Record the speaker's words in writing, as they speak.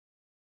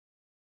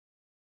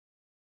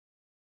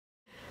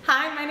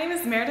my name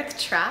is Meredith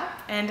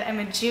Trapp, and I'm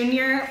a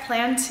junior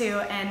Plan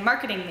 2 and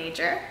marketing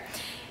major.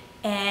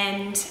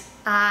 And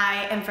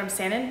I am from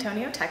San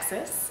Antonio,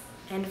 Texas.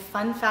 And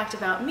fun fact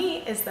about me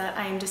is that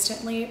I am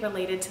distantly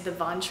related to the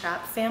Von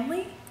Trapp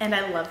family, and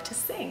I love to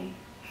sing.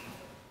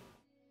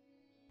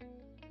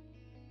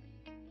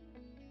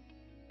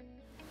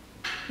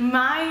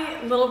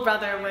 My little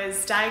brother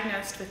was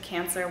diagnosed with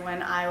cancer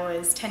when I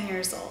was 10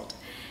 years old.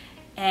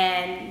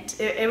 And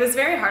it was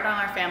very hard on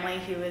our family.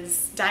 He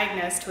was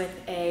diagnosed with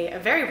a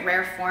very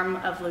rare form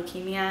of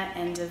leukemia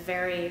and a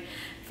very,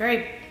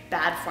 very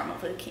bad form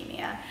of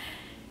leukemia.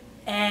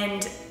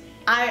 And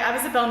I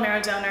was a bone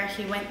marrow donor.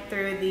 He went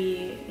through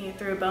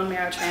through a bone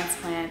marrow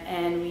transplant,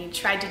 and we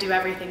tried to do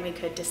everything we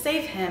could to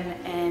save him,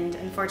 and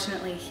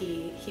unfortunately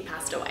he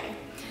passed away.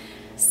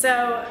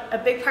 So a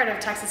big part of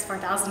Texas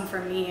 4000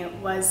 for me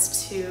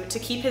was to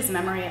keep his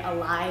memory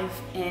alive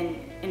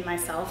in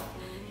myself,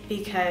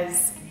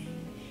 because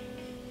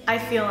I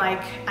feel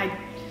like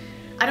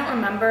I don't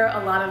remember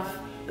a lot of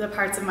the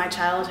parts of my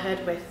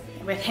childhood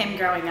with him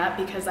growing up,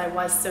 because I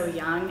was so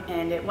young,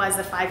 and it was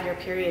a 5-year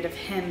period of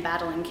him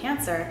battling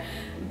cancer.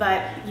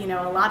 But you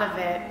know, a lot of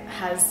it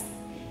has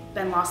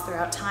been lost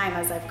throughout time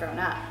as I've grown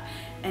up.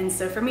 And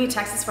so for me,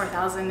 Texas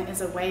 4000 is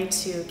a way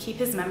to keep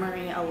his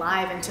memory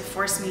alive and to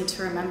force me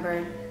to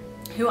remember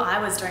who I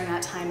was during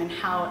that time and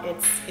how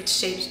it's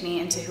shaped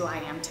me into who I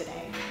am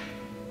today.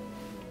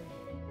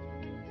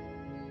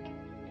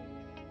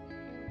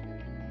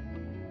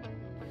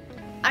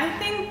 I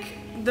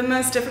think the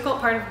most difficult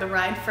part of the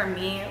ride for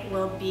me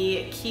will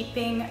be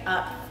keeping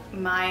up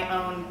my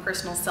own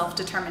personal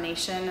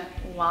self-determination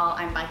while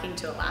I'm biking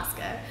to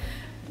Alaska.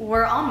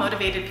 We're all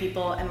motivated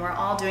people, and we're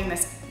all doing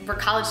this. We're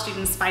college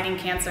students fighting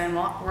cancer, and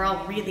we're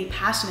all really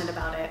passionate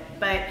about it.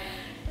 But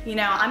you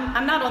know,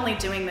 I'm not only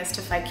doing this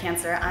to fight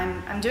cancer,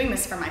 I'm doing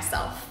this for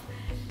myself.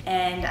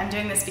 And I'm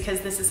doing this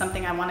because this is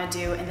something I want to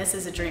do, and this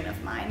is a dream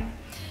of mine.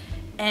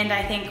 And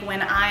I think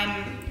when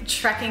I'm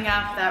trekking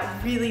up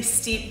that really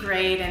steep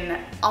grade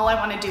and all I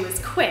want to do is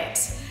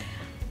quit,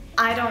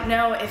 I don't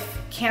know if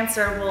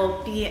cancer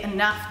will be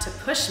enough to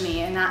push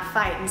me in that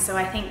fight. And so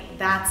I think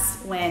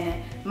that's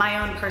when my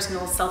own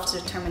personal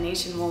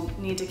self-determination will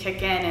need to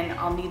kick in, and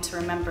I'll need to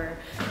remember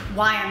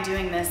why I'm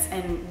doing this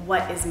and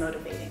what is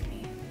motivating me.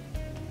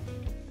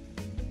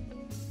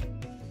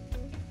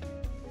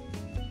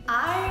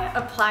 I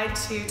applied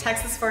to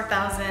Texas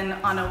 4000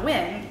 on a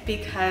whim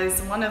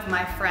because one of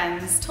my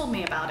friends told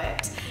me about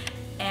it.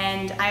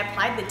 And I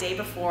applied the day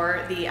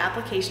before the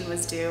application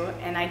was due,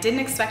 and I didn't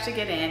expect to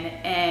get in,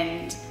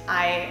 and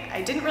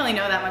I didn't really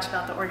know that much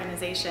about the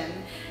organization.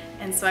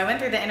 And so I went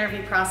through the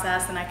interview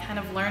process, and I kind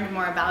of learned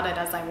more about it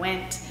as I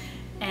went.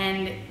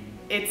 And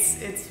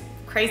it's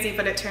crazy,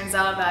 but it turns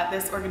out that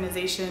this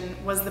organization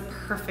was the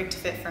perfect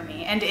fit for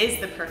me, and is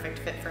the perfect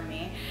fit for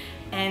me.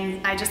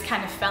 And I just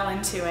kind of fell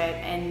into it,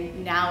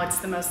 and now it's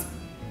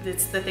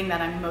the thing that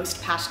I'm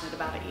most passionate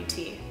about at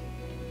UT.